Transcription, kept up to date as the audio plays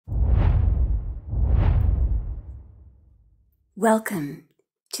Welcome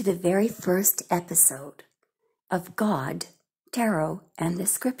to the very first episode of God, Tarot, and the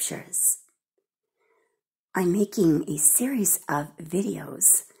Scriptures. I'm making a series of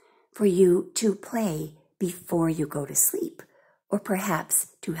videos for you to play before you go to sleep, or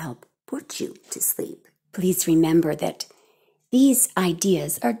perhaps to help put you to sleep. Please remember that these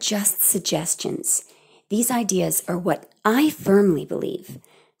ideas are just suggestions. These ideas are what I firmly believe,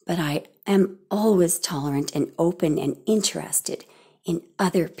 but I am always tolerant and open and interested in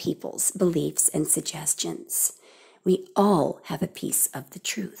other people's beliefs and suggestions. We all have a piece of the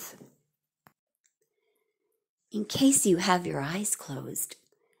truth. In case you have your eyes closed,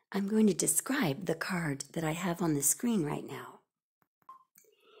 I'm going to describe the card that I have on the screen right now.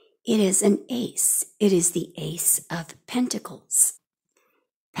 It is an ace. It is the Ace of Pentacles.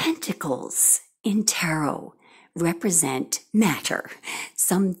 Pentacles in tarot represent matter,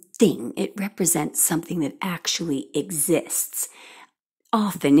 something. It represents something that actually exists.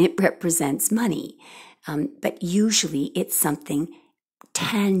 Often it represents money, but usually it's something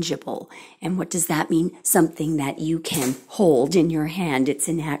tangible. And what does that mean? Something that you can hold in your hand. It's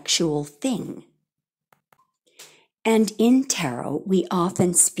an actual thing. And in tarot, we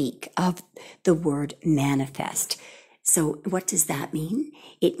often speak of the word manifest. So what does that mean?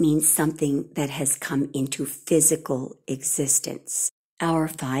 It means something that has come into physical existence. Our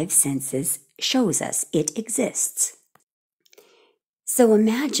five senses shows us it exists. So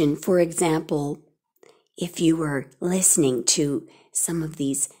imagine, for example, if you were listening to some of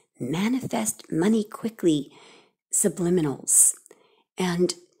these manifest money quickly subliminals,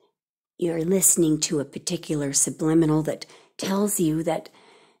 and you're listening to a particular subliminal that tells you that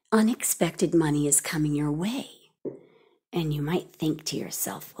unexpected money is coming your way. And you might think to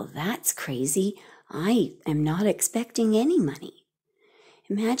yourself, well, that's crazy. I am not expecting any money.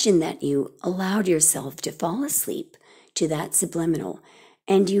 Imagine that you allowed yourself to fall asleep to that subliminal,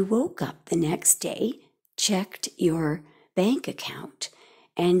 and you woke up the next day, checked your bank account,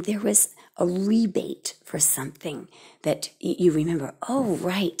 and there was a rebate for something that you remember, oh,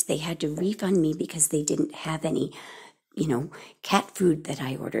 right, they had to refund me because they didn't have any cat food that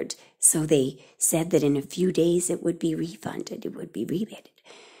I ordered. So they said that in a few days it would be refunded, it would be rebated.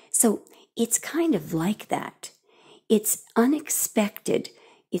 So it's kind of like that. It's unexpected.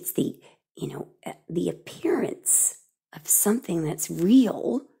 It's the appearance of something that's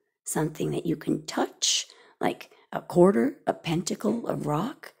real, something that you can touch, like a quarter, a pentacle, a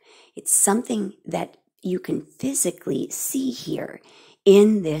rock. It's something that you can physically see here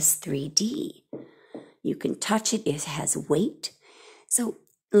in this 3D. You can touch it. It has weight. So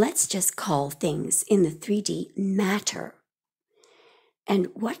let's just call things in the 3D matter. And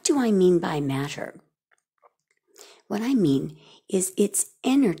what do I mean by matter? What I mean is it's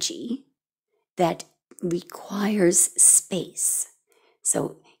energy that requires space.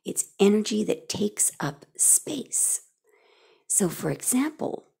 So it's energy that takes up space. So for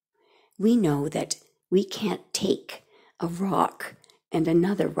example, we know that we can't take a rock and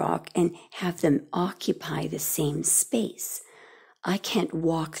another rock and have them occupy the same space. I can't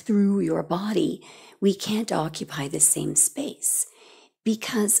walk through your body. We can't occupy the same space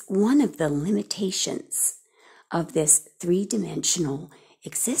because one of the limitations of this three-dimensional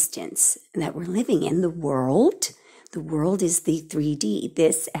existence that we're living in, the world is the 3D,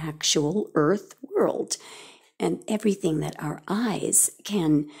 this actual earth world, and everything that our eyes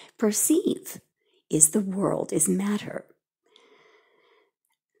can perceive is the world, is matter.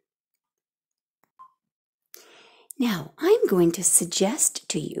 Now, I'm going to suggest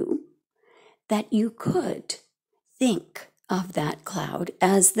to you that you could think of that cloud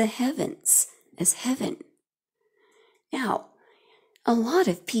as the heavens, as heaven. Now, a lot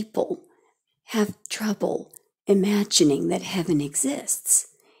of people have trouble imagining that heaven exists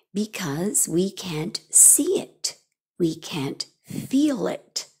because we can't see it. We can't feel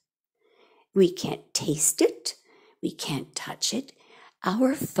it. We can't taste it. We can't touch it.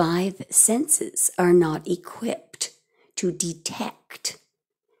 Our five senses are not equipped to detect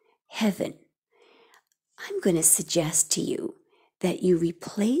heaven. I'm going to suggest to you that you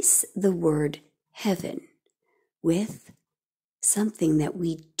replace the word heaven with something that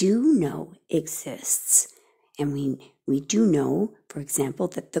we do know exists. And we do know, for example,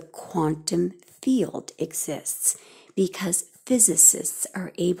 that the quantum field exists because physicists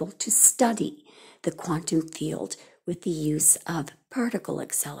are able to study the quantum field with the use of particle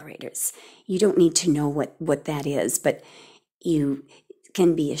accelerators. You don't need to know what that is, but you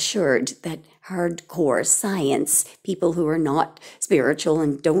can be assured that hardcore science, people who are not spiritual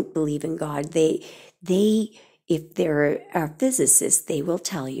and don't believe in God, they if there are physicists, they will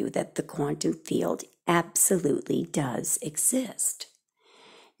tell you that the quantum field absolutely does exist.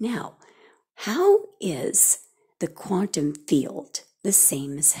 Now, how is the quantum field the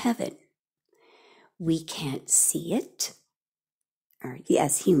same as heaven? We can't see it. Or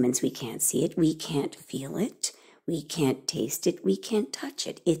as humans, we can't see it. We can't feel it. We can't taste it. We can't touch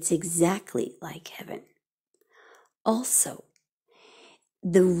it. It's exactly like heaven. Also,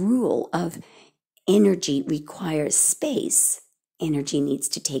 the rule of energy requires space. Energy needs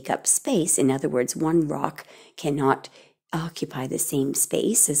to take up space. In other words, one rock cannot occupy the same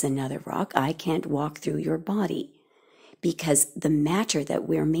space as another rock. I can't walk through your body because the matter that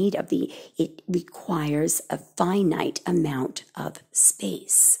we're made of, it requires a finite amount of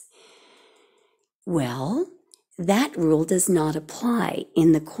space. Well, that rule does not apply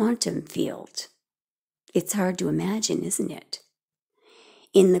in the quantum field. It's hard to imagine, isn't it?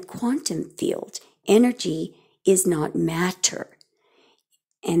 In the quantum field, energy is not matter.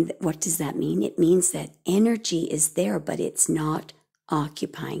 And what does that mean? It means that energy is there, but it's not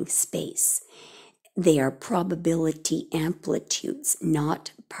occupying space. They are probability amplitudes,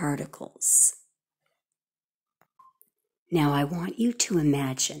 not particles. Now, I want you to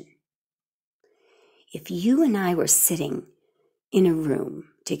imagine if you and I were sitting in a room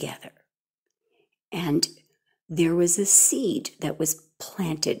together and there was a seed that was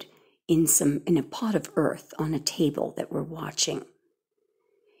planted in a pot of earth on a table that we're watching.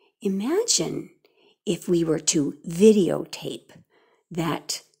 Imagine if we were to videotape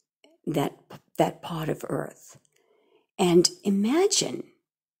that pot of earth, and imagine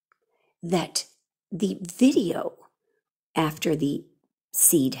that the video, after the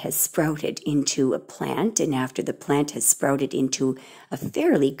seed has sprouted into a plant, and after the plant has sprouted into a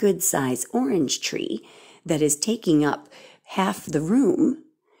fairly good-sized orange tree that is taking up half the room,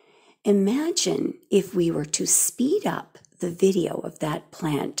 imagine if we were to speed up the video of that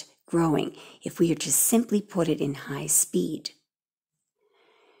plant growing, if we were to simply put it in high speed.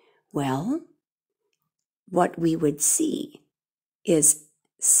 Well, what we would see is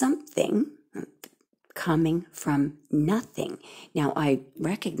something coming from nothing. Now, I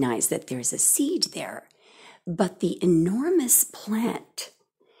recognize that there's a seed there, but the enormous plant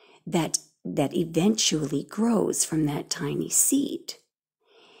that eventually grows from that tiny seed,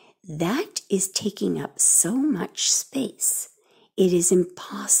 that is taking up so much space, it is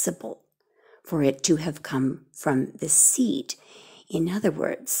impossible for it to have come from the seed. In other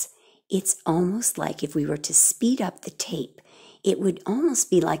words, it's almost like if we were to speed up the tape, it would almost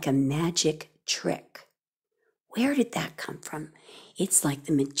be like a magic trick. Where did that come from? It's like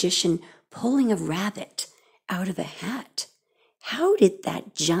the magician pulling a rabbit out of a hat. How did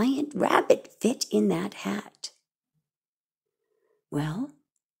that giant rabbit fit in that hat? Well,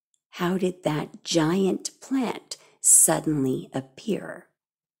 how did that giant plant suddenly appear?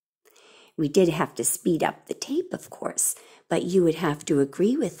 We did have to speed up the tape, of course, but you would have to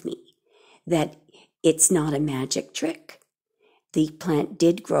agree with me that it's not a magic trick. The plant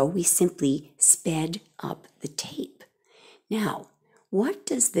did grow. We simply sped up the tape. Now, what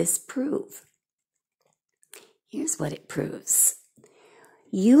does this prove? Here's what it proves.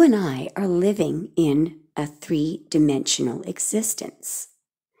 You and I are living in a three-dimensional existence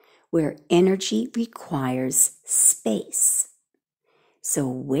where energy requires space. So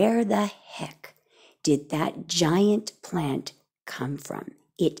where the heck did that giant plant come from?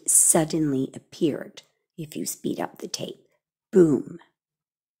 It suddenly appeared if you speed up the tape. Boom.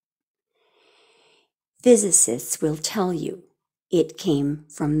 Physicists will tell you it came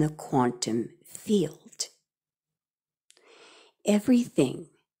from the quantum field. Everything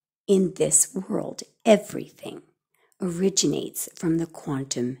in this world, everything originates from the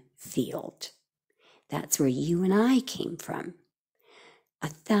quantum field. That's where you and I came from.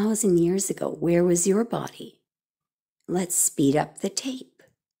 1,000 years ago, where was your body? Let's speed up the tape.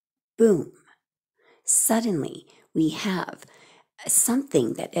 Boom. Suddenly, we have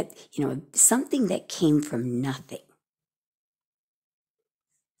something that came from nothing.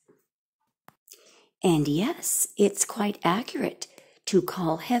 And yes, it's quite accurate to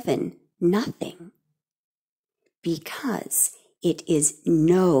call heaven nothing, because it is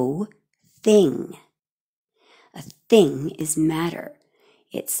no thing. A thing is matter.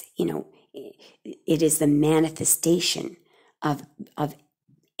 It is the manifestation of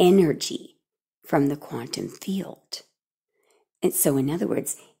energy from the quantum field. And so, in other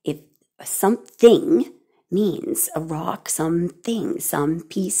words, if something means a rock, something, some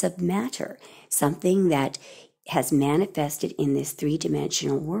piece of matter, something that has manifested in this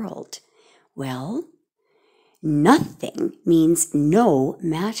three-dimensional world, well, nothing means no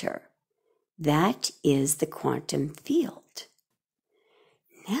matter. That is the quantum field.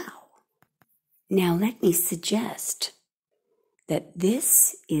 Now let me suggest that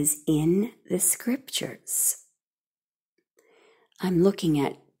this is in the scriptures. I'm looking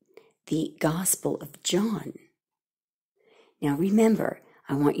at the Gospel of John. Now remember,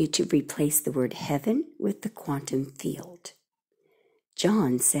 I want you to replace the word heaven with the quantum field.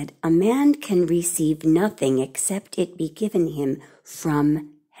 John said, "A man can receive nothing except it be given him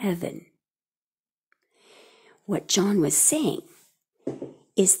from heaven." What John was saying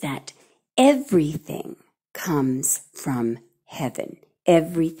is that everything comes from heaven.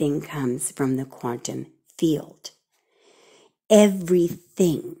 Everything comes from the quantum field.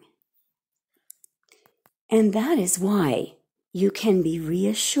 Everything. And that is why you can be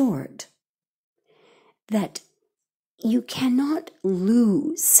reassured that you cannot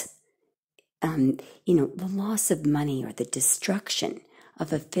lose, the loss of money or the destruction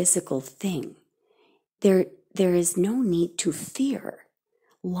of a physical thing. There is no need to fear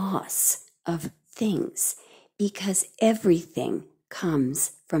loss of things because everything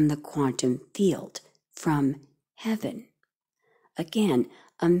comes from the quantum field, from heaven. Again,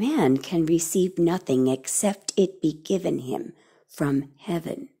 a man can receive nothing except it be given him from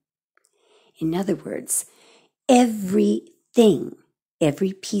heaven. In other words, everything,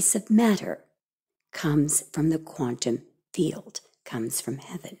 every piece of matter comes from the quantum field, comes from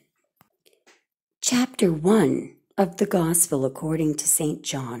heaven. Chapter 1 of the Gospel according to St.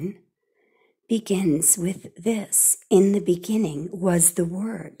 John begins with this: "In the beginning was the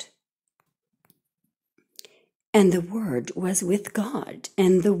Word, and the Word was with God,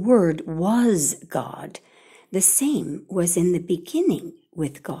 and the Word was God. The same was in the beginning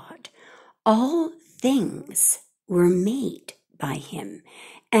with God. All things were made by him,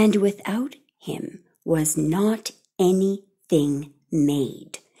 and without him was not anything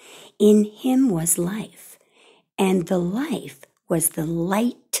made. In him was life, and the life was the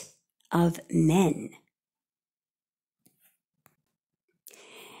light of men.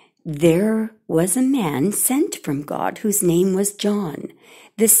 There was a man sent from God whose name was John.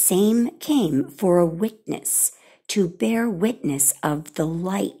 The same came for a witness, to bear witness of the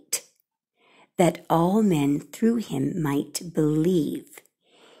light, that all men through him might believe.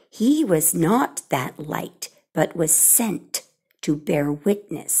 He was not that light, but was sent to bear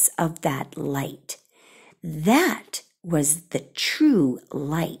witness of that light. That was the true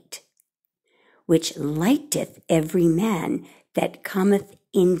light, which lighteth every man that cometh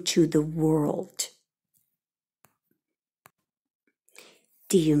into the world."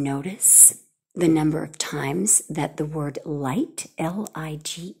 Do you notice the number of times that the word light,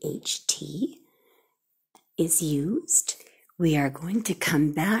 L-I-G-H-T, is used? We are going to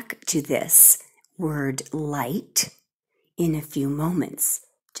come back to this word light in a few moments.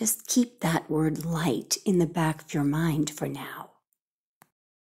 Just keep that word light in the back of your mind for now.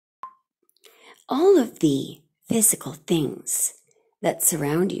 All of the physical things that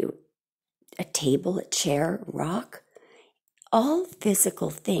surround you, a table, a chair, a rock, all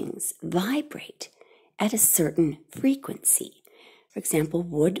physical things vibrate at a certain frequency. For example,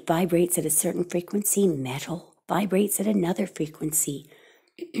 wood vibrates at a certain frequency, metal vibrates at another frequency.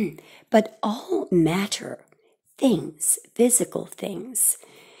 But all matter, things, physical things,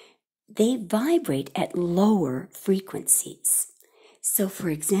 they vibrate at lower frequencies. So, for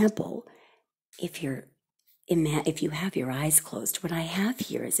example, if you have your eyes closed, what I have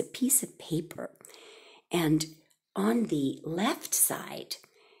here is a piece of paper, and on the left side,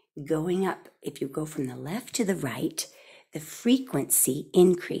 going up, if you go from the left to the right, the frequency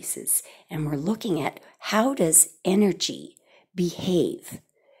increases, and we're looking at how does energy behave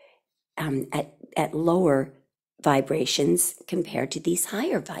at lower vibrations compared to these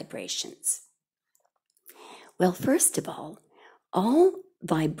higher vibrations. Well, first of all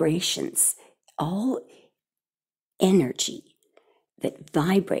vibrations, all energy that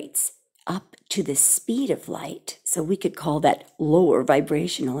vibrates up to the speed of light, so we could call that lower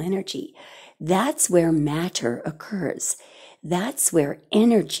vibrational energy, that's where matter occurs. That's where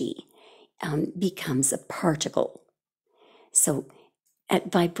energy becomes a particle. So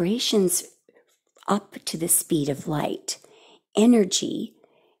at vibrations up to the speed of light, energy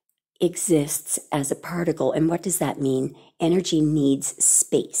exists as a particle. And what does that mean? Energy needs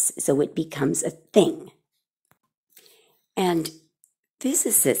space, so it becomes a thing. And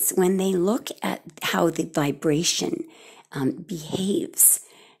physicists, when they look at how the vibration behaves,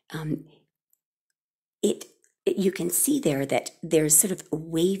 you can see there that there's sort of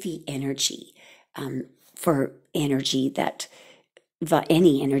wavy energy for energy that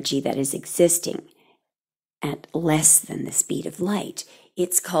any energy that is existing at less than the speed of light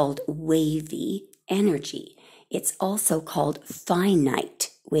It's called wavy energy. It's also called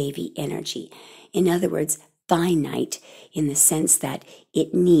finite wavy energy. In other words, finite in the sense that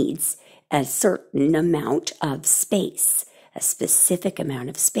it needs a certain amount of space, a specific amount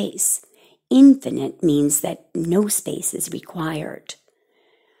of space. Infinite means that no space is required.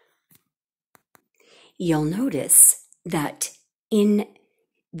 You'll notice that in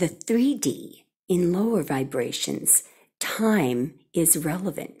the 3D, in lower vibrations, time is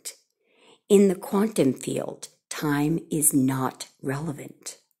relevant. In the quantum field, time is not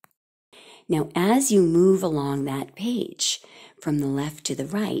relevant. Now, as you move along that page, from the left to the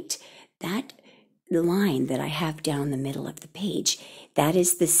right, that line that I have down the middle of the page, that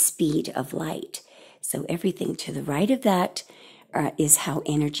is the speed of light. So everything to the right of that is how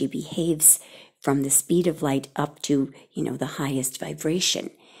energy behaves from the speed of light up to, the highest vibration.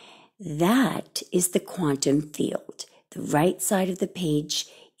 That is the quantum field. The right side of the page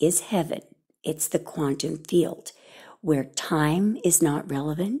is heaven. It's the quantum field, where time is not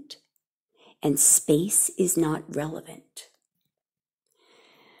relevant and space is not relevant.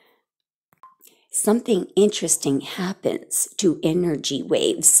 Something interesting happens to energy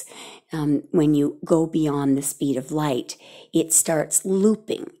waves when you go beyond the speed of light. It starts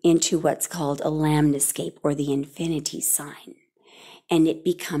looping into what's called a lemniscape, or the infinity sign, and it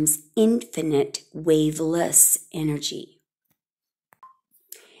becomes infinite waveless energy.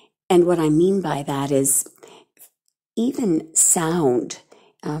 And what I mean by that is even sound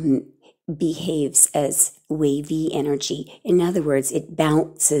behaves as wavy energy. In other words, it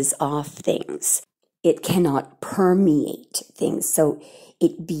bounces off things. It cannot permeate things, so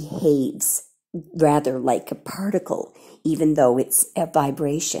it behaves rather like a particle, even though it's a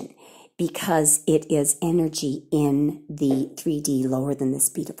vibration, because it is energy in the 3D lower than the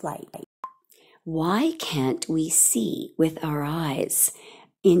speed of light. Why can't we see with our eyes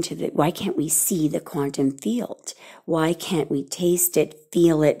why can't we see the quantum field? Why can't we taste it,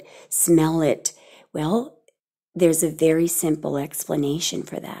 feel it, smell it? Well, there's a very simple explanation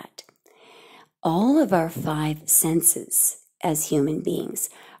for that. All of our 5 senses as human beings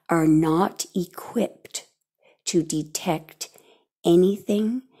are not equipped to detect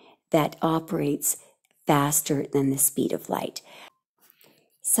anything that operates faster than the speed of light.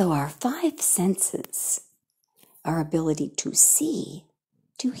 So our 5 senses, our ability to see,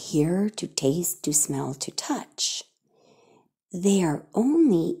 to hear, to taste, to smell, to touch, they are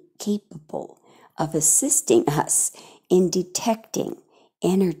only capable of assisting us in detecting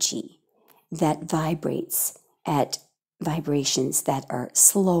energy that vibrates at vibrations that are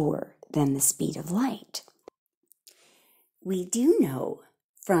slower than the speed of light. We do know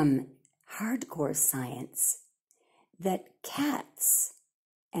from hardcore science that cats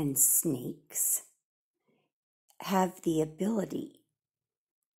and snakes have the ability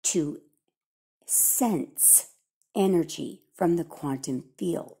to sense energy from the quantum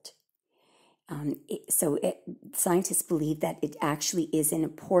field. Scientists believe that it actually is in a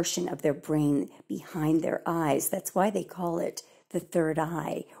portion of their brain behind their eyes. That's why they call it the third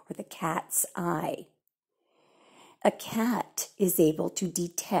eye, or the cat's eye. A cat is able to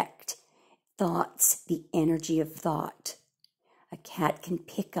detect thoughts, the energy of thought. A cat can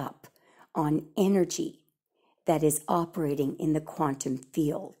pick up on energy that is operating in the quantum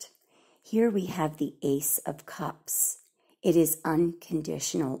field. Here we have the Ace of Cups. It is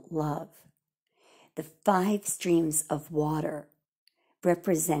unconditional love. The 5 streams of water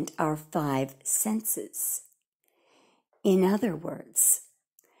represent our 5 senses. In other words,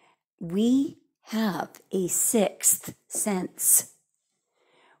 we have a 6th sense.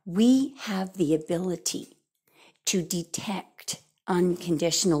 We have the ability to detect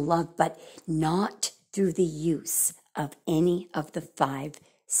unconditional love, but not through the use of any of the 5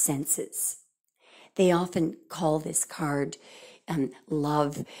 senses. They often call this card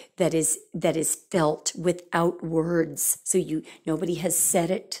love that is felt without words. So nobody has said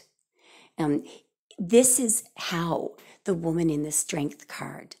it. This is how the woman in the Strength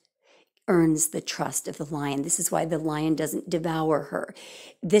card earns the trust of the lion. This is why the lion doesn't devour her.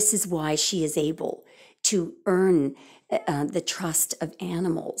 This is why she is able to earn the trust of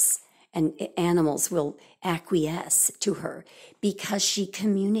animals, and animals will acquiesce to her because she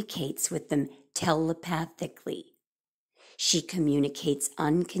communicates with them telepathically. She communicates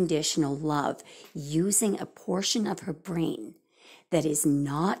unconditional love using a portion of her brain that is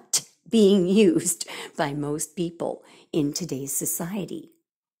not being used by most people in today's society.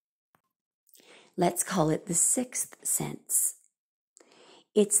 Let's call it the 6th sense.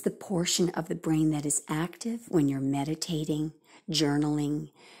 It's the portion of the brain that is active when you're meditating, journaling,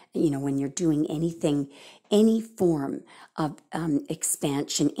 when you're doing anything, any form of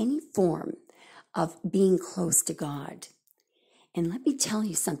expansion, any form of being close to God. And let me tell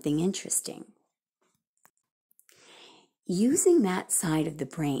you something interesting. Using that side of the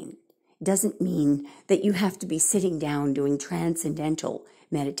brain doesn't mean that you have to be sitting down doing transcendental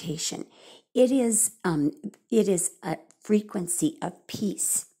meditation. It is a frequency of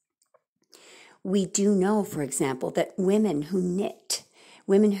peace. We do know, for example, that women who knit,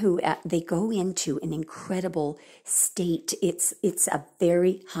 women who they go into an incredible state. It's a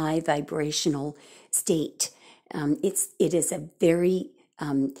very high vibrational state. It is a very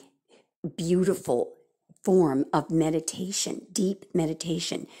beautiful form of meditation, deep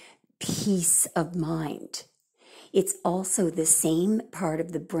meditation, peace of mind. It's also the same part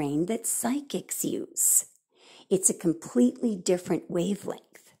of the brain that psychics use. It's a completely different wavelength.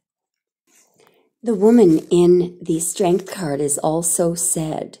 The woman in the strength card is also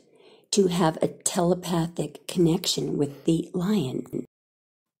said to have a telepathic connection with the lion.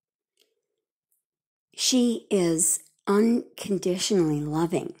 She is unconditionally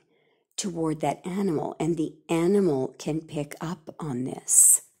loving toward that animal, and the animal can pick up on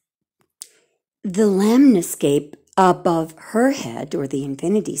this. The lemniscape above her head, or the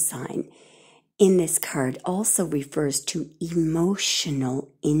infinity sign, in this card also refers to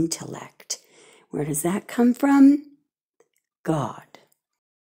emotional intellect. Where does that come from? God.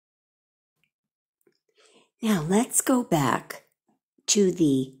 Now let's go back to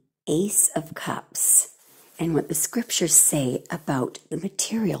the Ace of Cups and what the scriptures say about the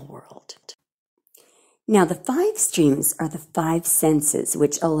material world. Now, the 5 streams are the 5 senses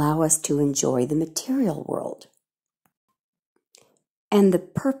which allow us to enjoy the material world. And the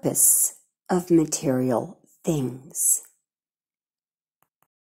purpose of material things.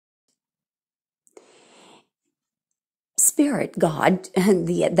 Spirit, God,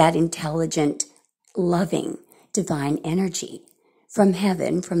 that intelligent, loving, divine energy from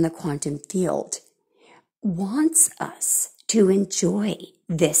heaven, from the quantum field, wants us to enjoy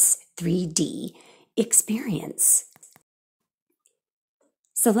this 3D experience.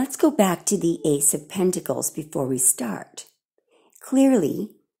 So let's go back to the Ace of Pentacles before we start.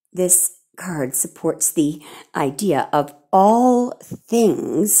 Clearly, this card supports the idea of all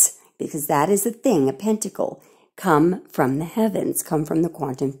things, because that is a thing, a pentacle, come from the heavens, come from the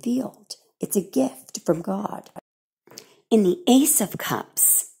quantum field. It's a gift from God. In the Ace of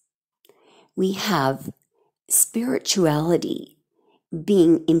Cups, we have spirituality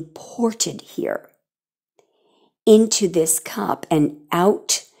being imported here into this cup, and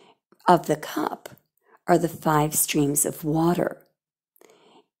out of the cup are the 5 streams of water.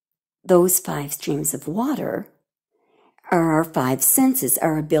 Those 5 streams of water are our 5 senses,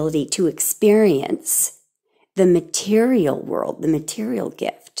 our ability to experience the material world, the material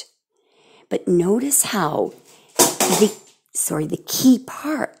gift. But notice how the key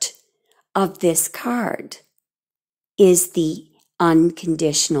part of this card is the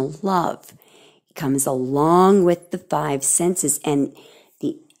unconditional love. It comes along with the 5 senses, and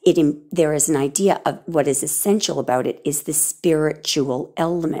there is an idea of what is essential about it is the spiritual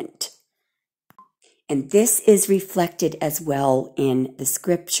element. And this is reflected as well in the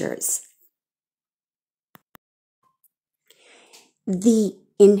scriptures. The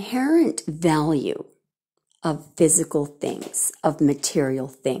inherent value of physical things, of material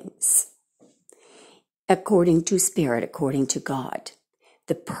things, according to Spirit, according to God,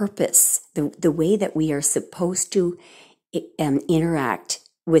 the purpose, the way that we are supposed to interact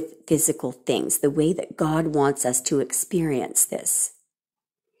with physical things, the way that God wants us to experience this,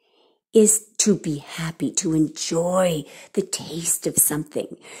 is to be happy, to enjoy the taste of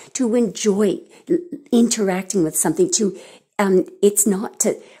something, to enjoy interacting with something, it's not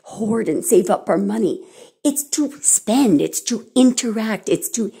to hoard and save up our money. It's to spend, it's to interact, it's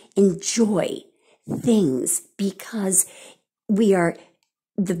to enjoy things, because the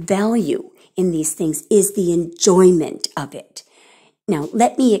value in these things is the enjoyment of it. Now,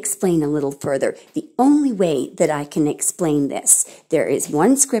 let me explain a little further. The only way that I can explain this, there is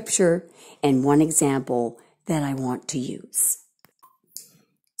one scripture and one example that I want to use.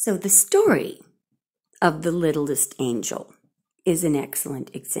 So the story of the littlest angel is an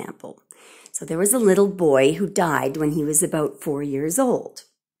excellent example. So there was a little boy who died when he was about 4 years old.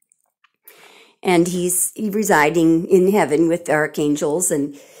 And he's residing in heaven with archangels,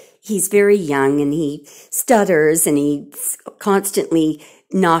 and he's very young, and he stutters, and he's constantly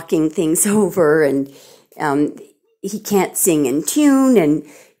knocking things over, and he can't sing in tune, and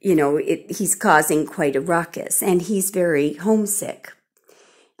he's causing quite a ruckus, and he's very homesick.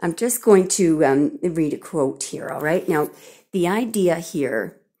 I'm just going to read a quote here, all right? Now, the idea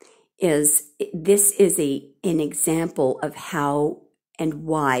here this is an example of how and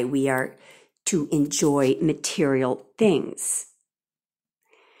why we are to enjoy material things.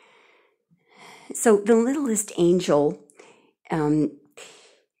 So the littlest angel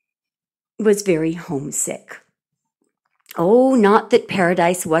was very homesick. Oh, not that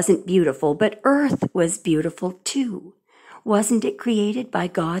paradise wasn't beautiful, but earth was beautiful too. Wasn't it created by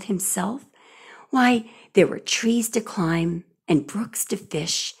God himself? Why, there were trees to climb and brooks to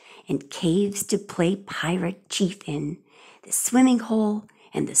fish and caves to play pirate chief in, the swimming hole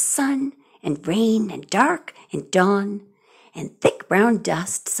and the sun and rain and dark and dawn and thick brown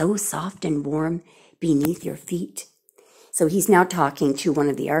dust so soft and warm beneath your feet. So he's now talking to one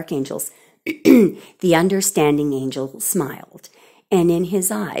of the archangels. The understanding angel smiled, and in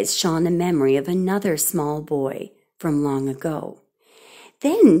his eyes shone a memory of another small boy from long ago.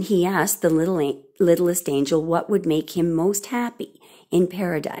 Then he asked the littlest angel what would make him most happy in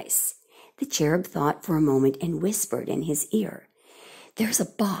paradise. The cherub thought for a moment and whispered in his ear, "There's a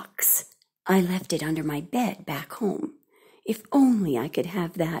box. I left it under my bed back home. If only I could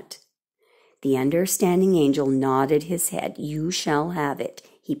have that." The understanding angel nodded his head. "You shall have it,"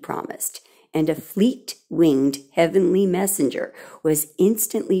 he promised. And a fleet-winged heavenly messenger was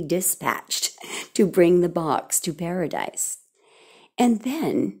instantly dispatched to bring the box to paradise. And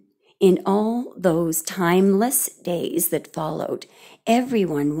then, in all those timeless days that followed,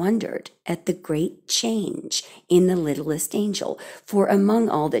 everyone wondered at the great change in the littlest angel, for among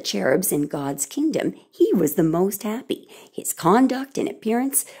all the cherubs in God's kingdom, he was the most happy. His conduct and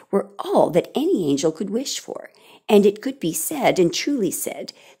appearance were all that any angel could wish for. And it could be said, and truly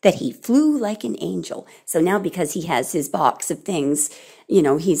said, that he flew like an angel. So now because he has his box of things,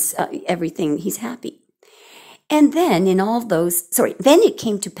 he's happy. And then then it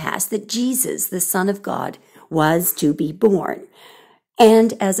came to pass that Jesus, the Son of God, was to be born.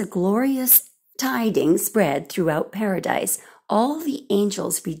 And as a glorious tidings spread throughout paradise, all the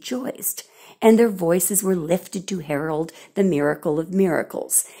angels rejoiced, and their voices were lifted to herald the miracle of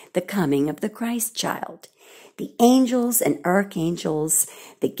miracles, the coming of the Christ child. The angels and archangels,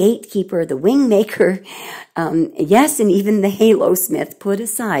 the gatekeeper, the wingmaker, yes, and even the halo smith put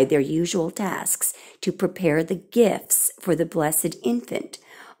aside their usual tasks to prepare the gifts for the blessed infant,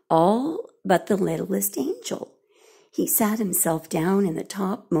 all but the littlest angel. He sat himself down in the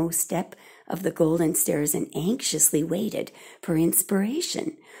topmost step of the golden stairs and anxiously waited for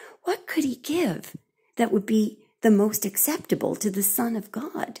inspiration. What could he give that would be the most acceptable to the Son of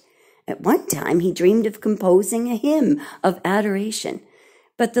God? At one time, he dreamed of composing a hymn of adoration,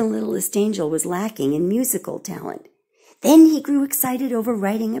 but the littlest angel was lacking in musical talent. Then he grew excited over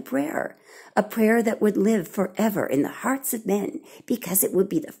writing a prayer that would live forever in the hearts of men, because it would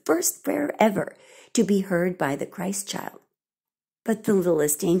be the first prayer ever to be heard by the Christ child. But the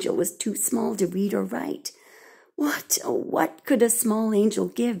littlest angel was too small to read or write. What could a small angel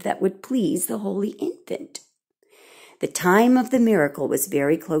give that would please the holy infant? The time of the miracle was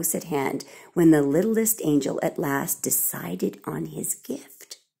very close at hand when the littlest angel at last decided on his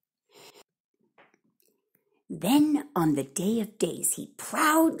gift. Then on the day of days he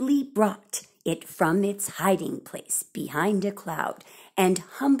proudly brought it from its hiding place behind a cloud and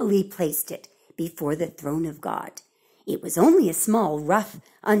humbly placed it before the throne of God. It was only a small, rough,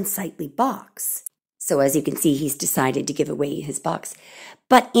 unsightly box. So as you can see, he's decided to give away his box.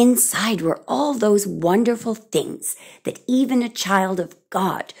 But inside were all those wonderful things that even a child of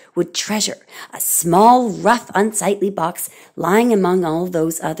God would treasure. A small, rough, unsightly box lying among all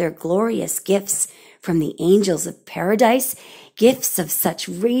those other glorious gifts from the angels of paradise, gifts of such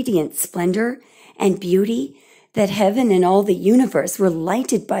radiant splendor and beauty that heaven and all the universe were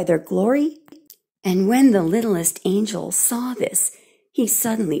lighted by their glory. And when the littlest angel saw this, he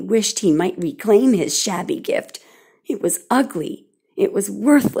suddenly wished he might reclaim his shabby gift. It was ugly. It was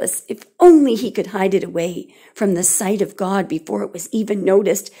worthless. If only he could hide it away from the sight of God before it was even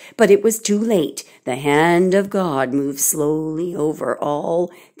noticed. But it was too late. The hand of God moved slowly over all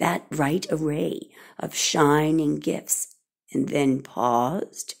that bright array of shining gifts, and then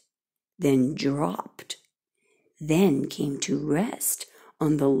paused, then dropped, then came to rest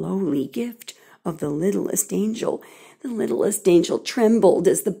on the lowly gift of the littlest angel. The littlest angel trembled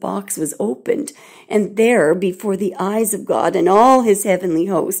as the box was opened, and there, before the eyes of God and all his heavenly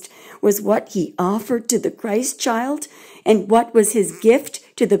host, was what he offered to the Christ child, and what was his gift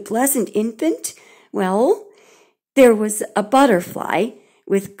to the pleasant infant. Well, there was a butterfly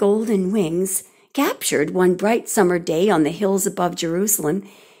with golden wings, captured one bright summer day on the hills above Jerusalem,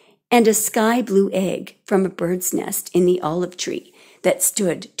 and a sky-blue egg from a bird's nest in the olive tree that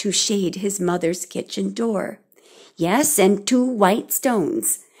stood to shade his mother's kitchen door. Yes, and 2 white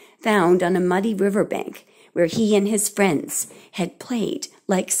stones found on a muddy riverbank where he and his friends had played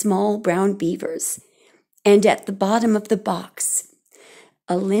like small brown beavers. And at the bottom of the box,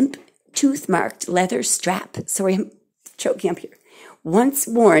 a limp, tooth-marked leather strap, sorry, I'm choking up here, once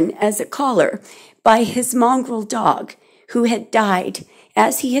worn as a collar by his mongrel dog, who had died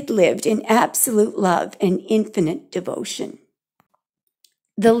as he had lived in absolute love and infinite devotion.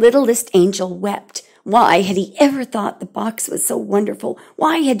 The littlest angel wept. Why had he ever thought the box was so wonderful?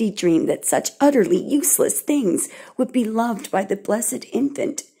 Why had he dreamed that such utterly useless things would be loved by the blessed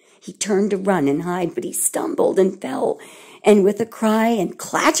infant? He turned to run and hide, but he stumbled and fell, and with a cry and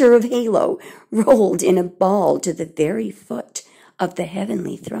clatter of halo, rolled in a ball to the very foot of the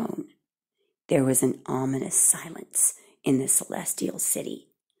heavenly throne. There was an ominous silence in the celestial city,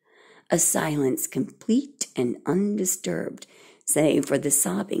 a silence complete and undisturbed, save for the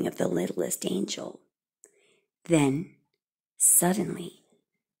sobbing of the littlest angel. Then, suddenly,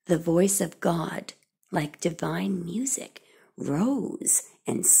 the voice of God, like divine music, rose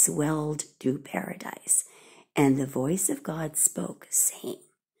and swelled through paradise. And the voice of God spoke, saying,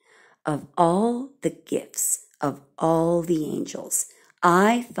 "Of all the gifts of all the angels,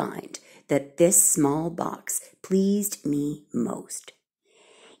 I find that this small box pleased me most.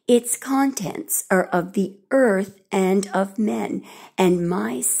 Its contents are of the earth and of men, and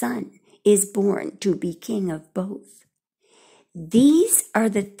my son is born to be king of both. These are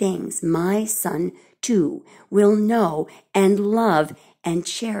the things my son too will know and love and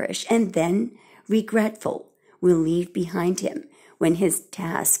cherish, and then, regretful, will leave behind him when his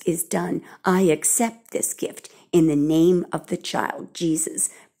task is done. I accept this gift in the name of the child, Jesus,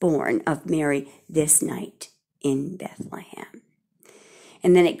 born of Mary this night in Bethlehem."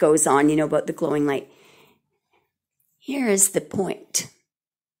 And then it goes on, about the glowing light. Here is the point.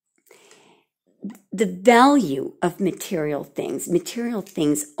 The value of material things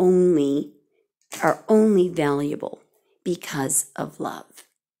are only valuable because of love,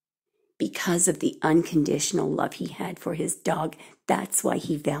 because of the unconditional love he had for his dog. That's why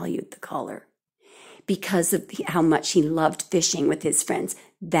he valued the collar. Because of how much he loved fishing with his friends.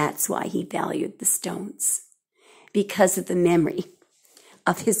 That's why he valued the stones. Because of the memory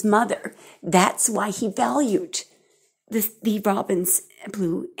of his mother. That's why he valued the robin's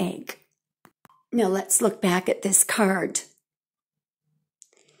blue egg. Now let's look back at this card.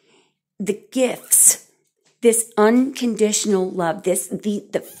 The gifts, this unconditional love,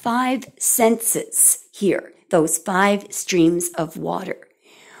 the 5 senses here, those 5 streams of water.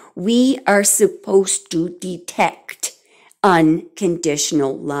 We are supposed to detect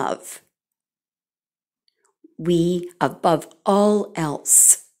unconditional love. We, above all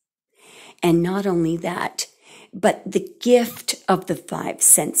else. And not only that, but the gift of the 5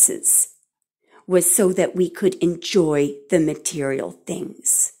 senses was so that we could enjoy the material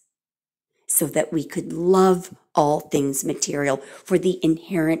things, so that we could love all things material for the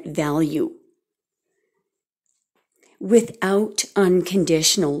inherent value. Without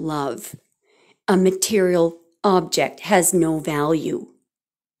unconditional love, a material object has no value.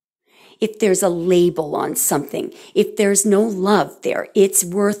 If there's a label on something, if there's no love there, it's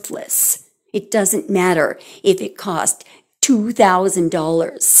worthless. It doesn't matter if it cost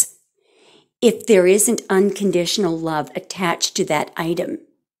 $2,000. If there isn't unconditional love attached to that item,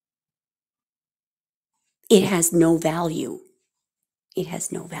 it has no value. It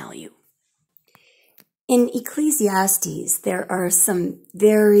has no value. In Ecclesiastes, there are some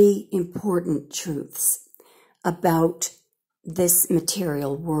very important truths about this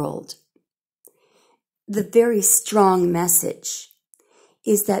material world. The very strong message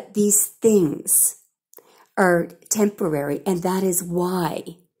is that these things are temporary, and that is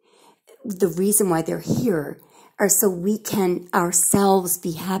why, the reason why they're here are so we can ourselves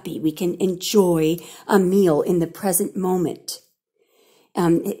be happy. We can enjoy a meal in the present moment.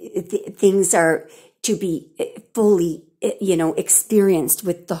 Things are to be fully, experienced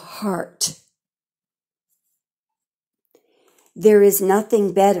with the heart. There is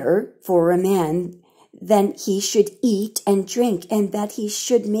nothing better for a man than he should eat and drink, and that he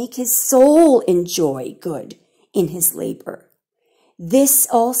should make his soul enjoy good in his labor. This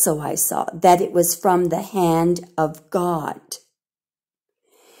also I saw, that it was from the hand of God.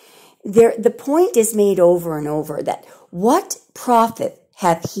 The point is made over and over that what profit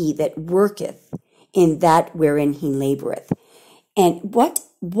hath he that worketh in that wherein he laboreth? And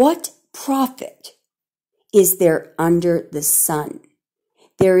what profit is there under the sun?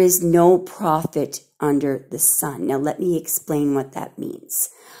 There is no profit under the sun. Now let me explain what that means.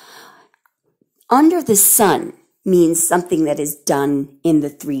 Under the sun means something that is done in the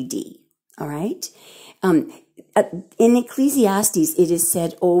 3D, all right? in Ecclesiastes, it is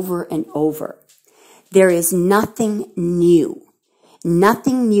said over and over, there is nothing new.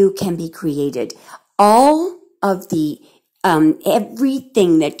 Nothing new can be created. All of the,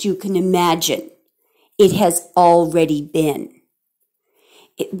 everything that you can imagine, it has already been.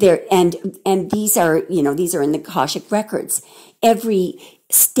 There, and these are, these are in the Akashic records. Every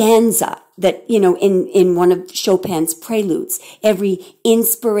stanza that, in one of Chopin's preludes, every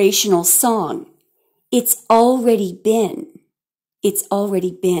inspirational song, it's already been. It's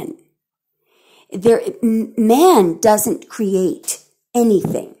already been. Man doesn't create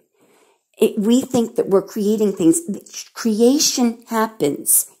anything. We think that we're creating things. Creation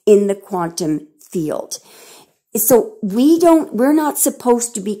happens in the quantum field. So we're not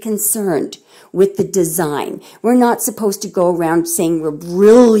supposed to be concerned with the design. We're not supposed to go around saying we're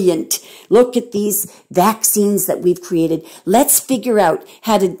brilliant. Look at these vaccines that we've created. Let's figure out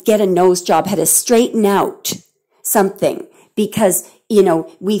how to get a nose job, how to straighten out something because,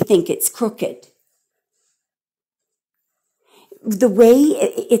 we think it's crooked. The way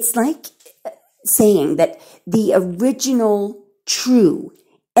it's like saying that the original true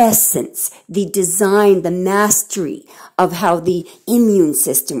essence, the design, the mastery of how the immune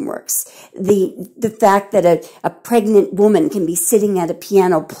system works, the fact that a pregnant woman can be sitting at a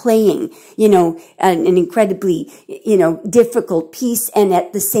piano playing, an incredibly, difficult piece, and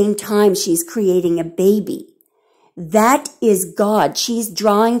at the same time she's creating a baby. That is God. She's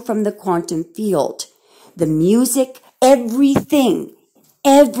drawing from the quantum field. The music, everything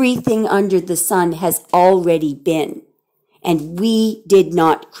under the sun has already been. And we did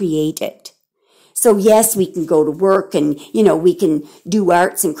not create it. So yes, we can go to work and, we can do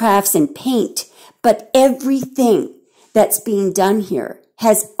arts and crafts and paint, but everything that's being done here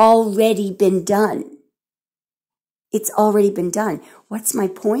has already been done. It's already been done. What's my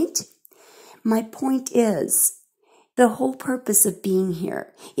point? My point is, the whole purpose of being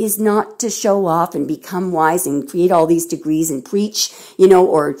here is not to show off and become wise and create all these degrees and preach,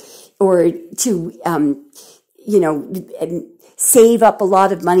 or to, save up a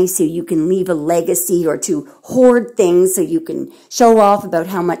lot of money so you can leave a legacy, or to hoard things so you can show off about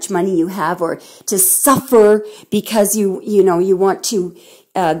how much money you have, or to suffer because you want to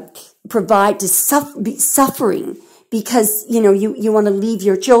provide, to be suffering because you want to leave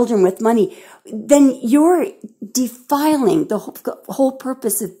your children with money. Then you're defiling the whole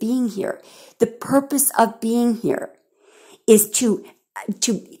purpose of being here. The purpose of being here is to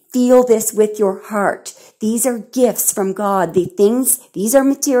feel this with your heart. These are gifts from God. These are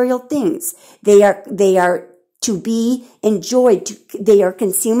material things. They are to be enjoyed. They are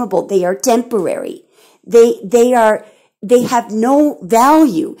consumable. They are temporary. They have no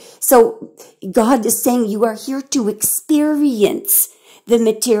value. So God is saying you are here to experience the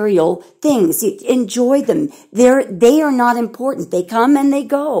material things. Enjoy them. They are not important. They come and they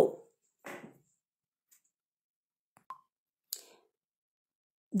go.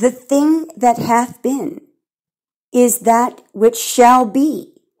 The thing that hath been is that which shall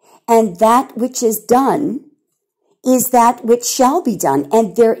be, and that which is done is that which shall be done,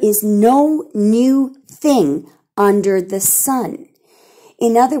 and there is no new thing under the sun.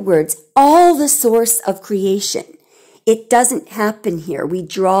 In other words, all the source of creation, it doesn't happen here. We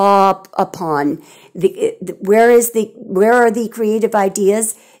draw upon where are the creative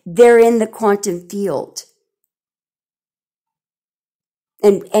ideas? They're in the quantum field.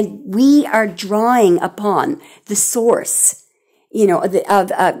 And we are drawing upon the source, of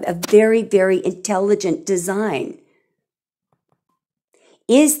a very, very intelligent design.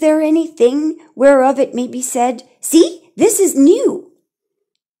 Is there anything whereof it may be said, see, this is new?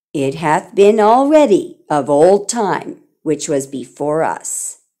 It hath been already of old time, which was before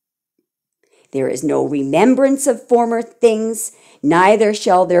us. There is no remembrance of former things, neither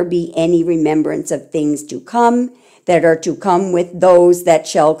shall there be any remembrance of things to come, that are to come with those that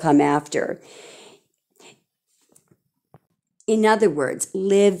shall come after. In other words,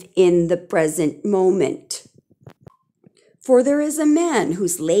 live in the present moment. For there is a man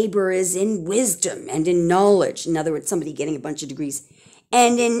whose labor is in wisdom and in knowledge. In other words, somebody getting a bunch of degrees.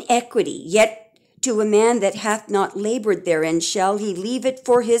 And in equity. Yet to a man that hath not labored therein shall he leave it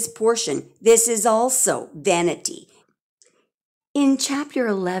for his portion. This is also vanity. In chapter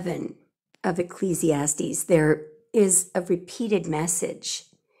 11 of Ecclesiastes, there is a repeated message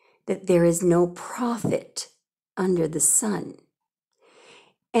that there is no profit under the sun.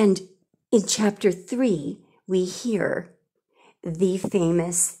 And in chapter 3, we hear the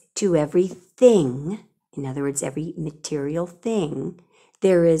famous to everything, in other words, every material thing,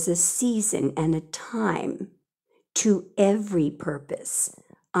 there is a season and a time to every purpose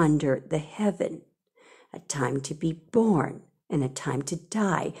under the heaven. a time to be born, and a time to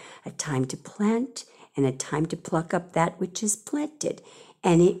die, a time to plant, and a time to pluck up that which is planted.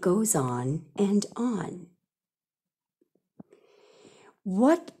 And it goes on and on.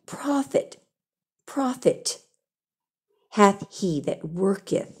 What profit hath he that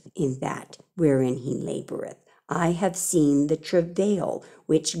worketh in that wherein he laboureth? I have seen the travail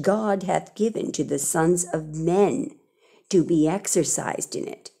which God hath given to the sons of men to be exercised in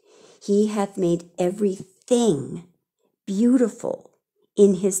it. He hath made everything beautiful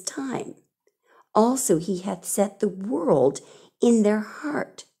in his time. Also he hath set the world in their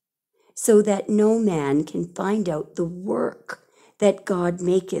heart, so that no man can find out the work that God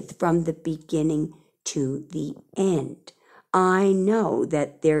maketh from the beginning to the end. I know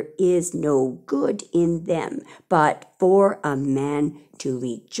that there is no good in them, but for a man to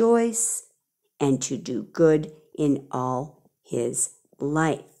rejoice and to do good in all his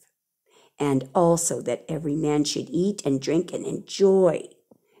life. And also that every man should eat and drink and enjoy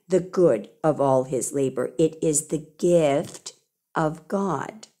the good of all his labor. It is the gift of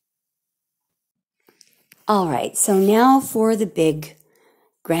God. All right, so now for the big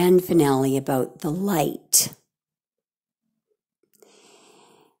grand finale about the light.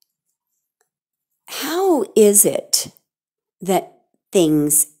 How is it that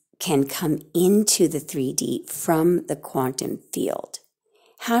things can come into the 3D from the quantum field?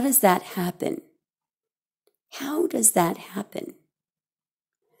 How does that happen? How does that happen?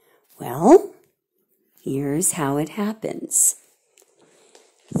 Well, here's how it happens.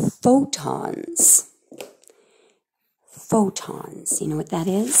 Photons. Photons, you know what that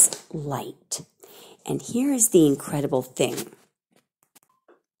is? Light. And here is the incredible thing.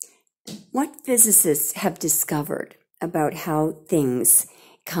 What physicists have discovered about how things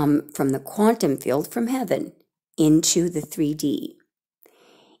come from the quantum field from heaven into the 3D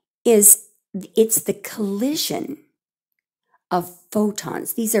is it's the collision of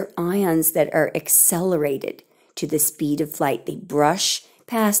photons. These are ions that are accelerated to the speed of light. They brush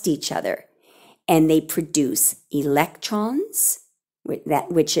past each other and they produce electrons,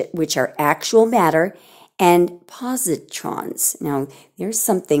 which are actual matter, and positrons. Now, there's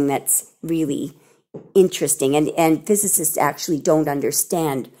something that's really interesting, and physicists actually don't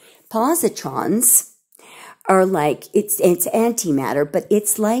understand. Positrons are like, it's antimatter, but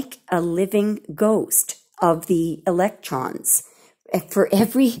it's like a living ghost of the electrons.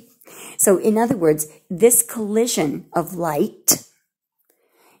 So in other words, this collision of light,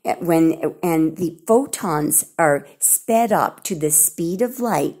 and the photons are sped up to the speed of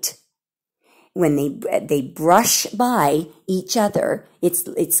light, when they brush by each other, it's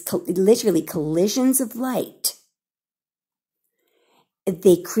literally collisions of light.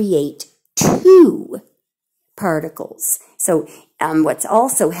 They create two particles. So what's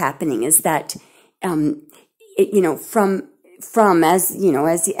also happening is that from as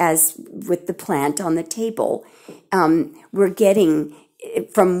with the plant on the table, we're getting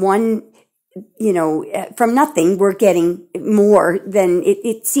from one. From nothing, we're getting more than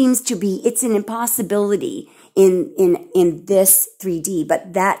it seems to be. It's an impossibility in this 3D,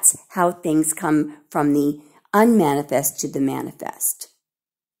 but that's how things come from the unmanifest to the manifest.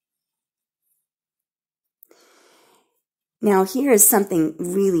 Now, here is something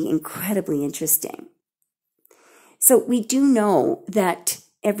really incredibly interesting. So we do know that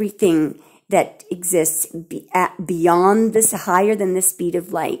everything that exists beyond this, higher than the speed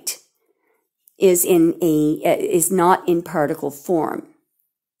of light, is not in particle form.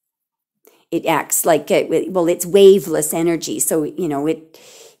 It acts like it's waveless energy. So it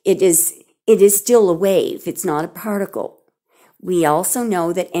is still a wave. It's not a particle. We also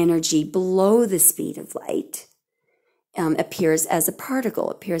know that energy below the speed of light appears as a particle,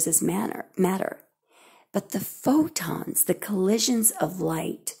 appears as matter. But the photons, the collisions of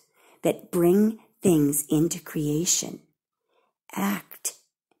light that bring things into creation, act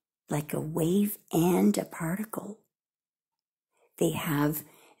like a wave and a particle. They have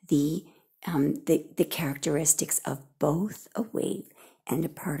the characteristics of both a wave and a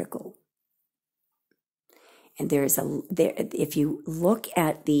particle. And if you look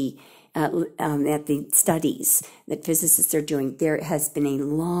at the studies that physicists are doing, there has been a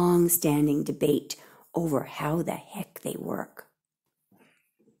long-standing debate over how the heck they work.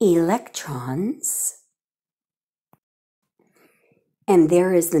 Electrons. And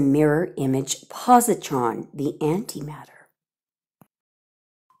there is the mirror image positron, the antimatter.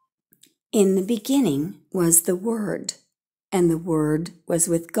 In the beginning was the Word, and the Word was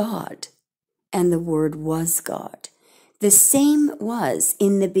with God, and the Word was God. The same was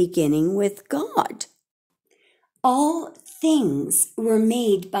in the beginning with God. All things were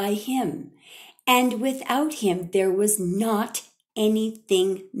made by him, and without him there was not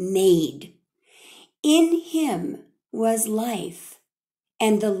anything made. In him was life,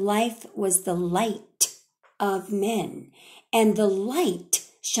 and the life was the light of men, and the light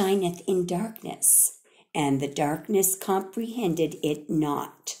shineth in darkness, and the darkness comprehended it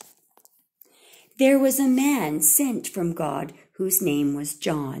not. There was a man sent from God whose name was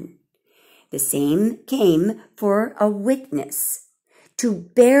John. The same came for a witness, to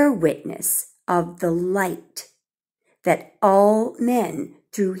bear witness of the light, that all men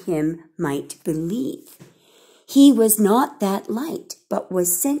through him might believe. He was not that light, but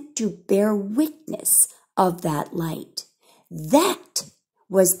was sent to bear witness of that light. That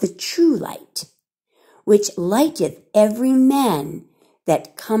was the true light, which lighteth every man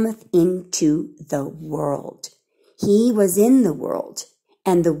that cometh into the world. He was in the world,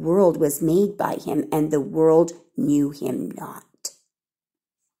 and the world was made by him, and the world knew him not.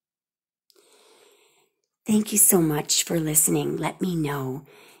 Thank you so much for listening. Let me know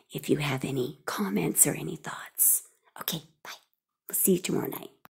if you have any comments or any thoughts. Okay, bye. We'll see you tomorrow night.